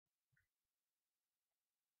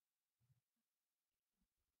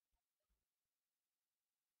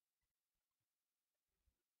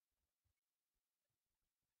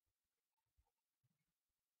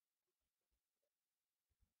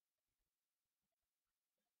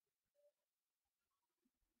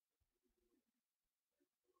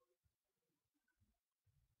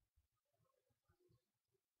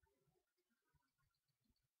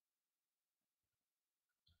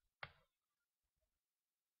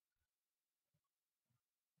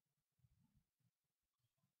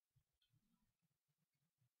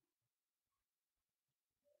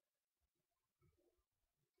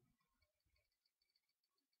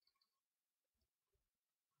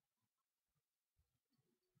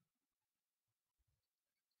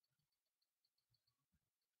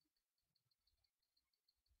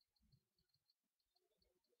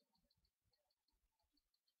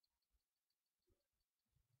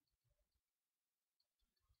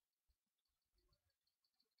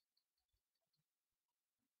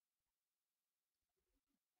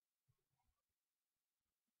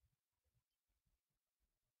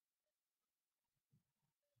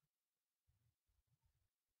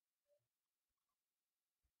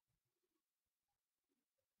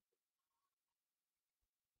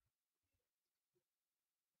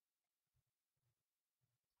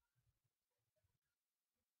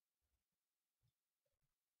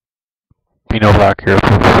Pino Black here,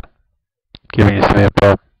 folks, giving you some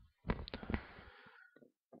info.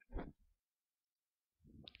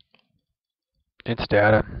 It's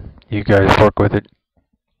data. You guys work with it.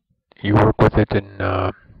 You work with it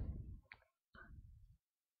and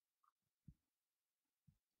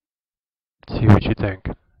see what you think.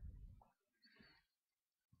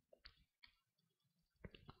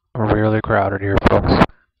 We're really crowded here, folks.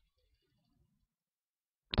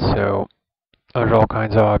 So there's all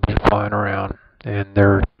kinds of objects flying around, and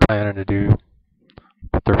they're planning to do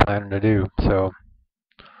what they're planning to do. So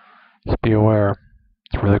just be aware.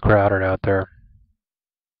 It's really crowded out there.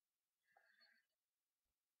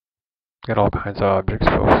 Got all kinds of objects,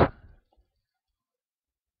 folks.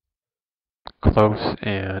 Close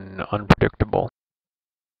and unpredictable.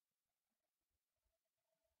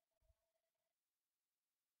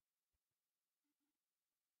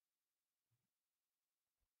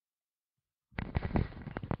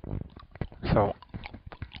 So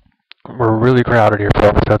we're really crowded here,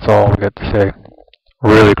 folks. That's all we got to say.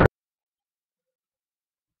 Really crowded.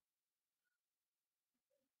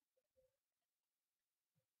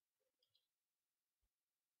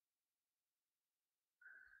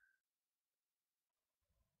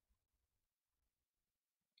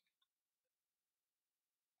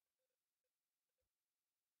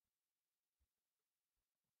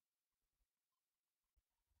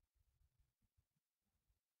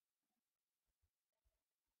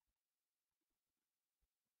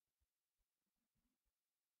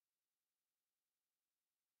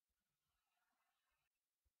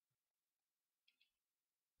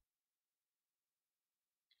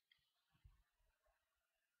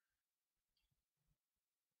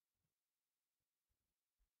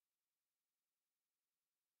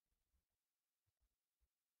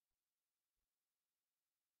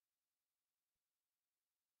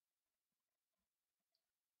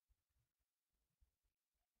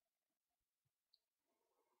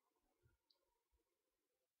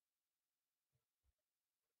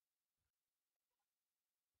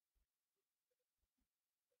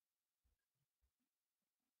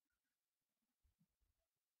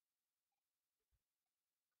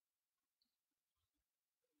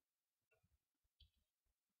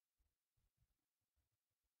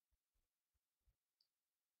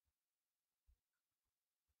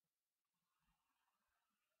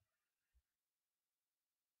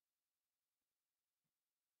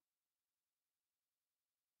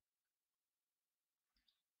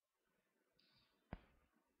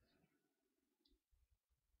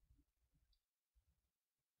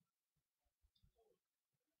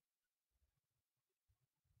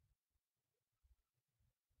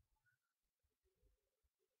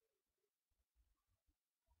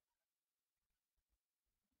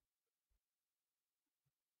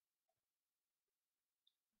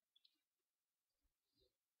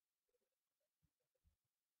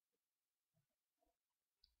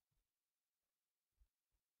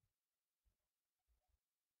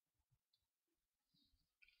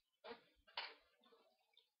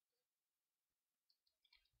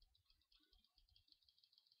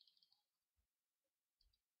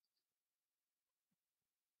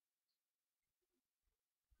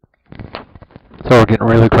 So we're getting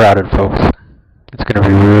really crowded, folks. It's going to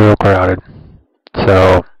be real crowded.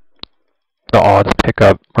 So the odds pick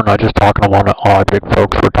up. We're not just talking one object,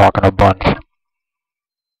 folks. We're talking a bunch.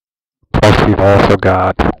 Plus, we've also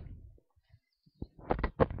got.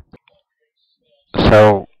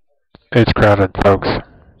 So it's crowded, folks.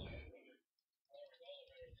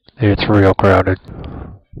 It's real crowded.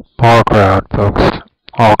 All crowd, folks.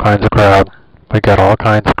 All kinds of crowd. We got all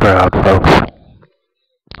kinds of crowd, folks.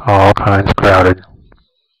 All kinds crowded.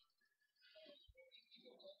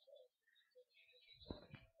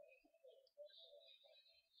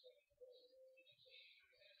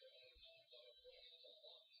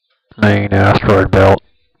 Main asteroid belt.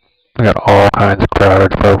 We got all kinds of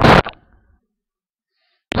crowded, folks.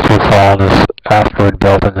 So we're following this asteroid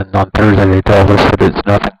belt, and then on Thursday they told us that it's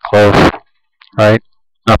nothing close, right?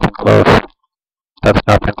 Nothing close. That's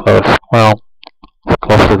nothing close. Well, it's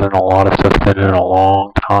closer than a lot of stuff's been in a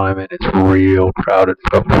long time, and it's real crowded,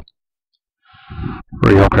 folks.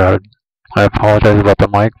 Real crowded. I apologize about the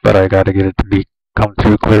mic, but I gotta get it to come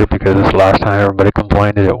through clear because this last time everybody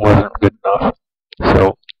complained that it wasn't good enough.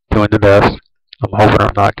 So, doing the best. I'm hoping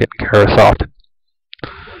I'm not getting softened.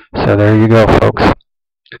 So there you go, folks.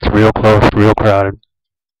 It's real close, real crowded.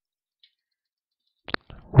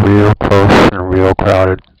 Real close and real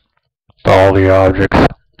crowded with all the objects.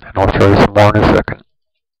 And I'll show you some more in a second.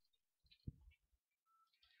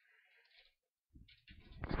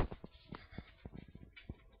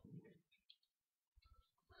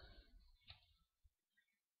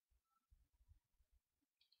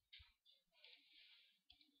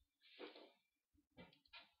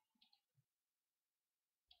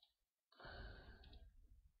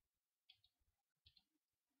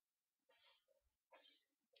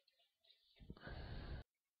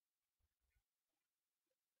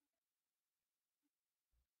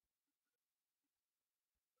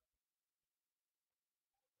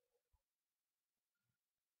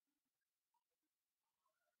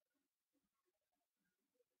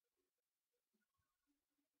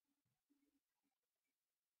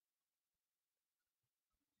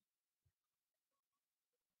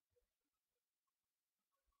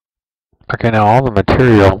 Okay, now all the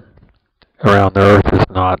material around the Earth is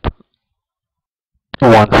not,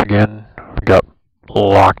 once again, got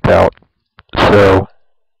locked out. So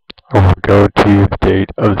we'll go to the date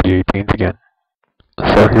of the 18th again.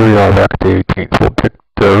 So here we are back at the 18th. We'll pick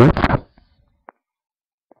the Earth.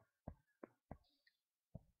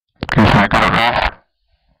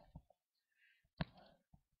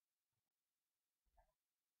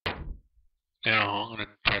 Now I'm going to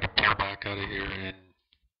try to pull back out of here and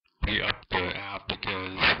re-up the app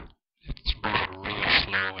because it's moving real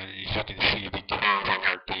slow, and as you can see, the curve of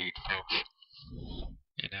our date, folks.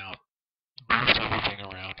 And now, most everything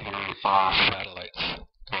around here are satellites.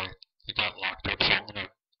 Okay, it got locked up, so I'm going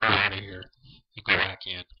to go out of here and go back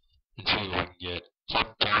in and see what we can get.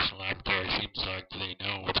 Some person laboratory seems like they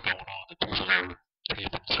know what's going on. The pieces are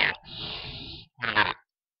taping, so I'm going to let it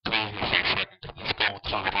play here for a second. It's going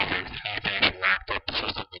through whatever half-assed locked up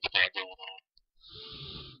system that's got going on.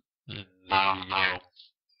 And there you go.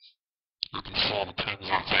 You can see the tons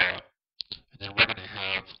of that. And then we're going to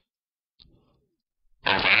have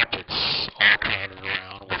those optics all crowded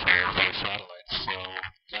around with our satellites. So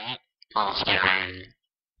that is the way,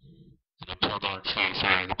 and I'm so darn sure,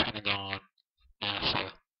 sorry, the Pentagon,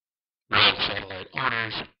 NASA, real satellite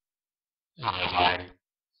owners, and everybody.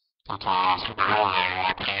 Because we really have a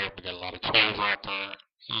lot of power, we got a lot of tools out there,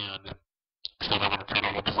 and so they're going to create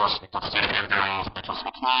a position to stay here as much as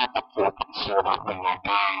we can, but we're going to share that we will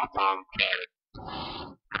do very crowded.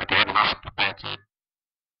 We're going to listen back in.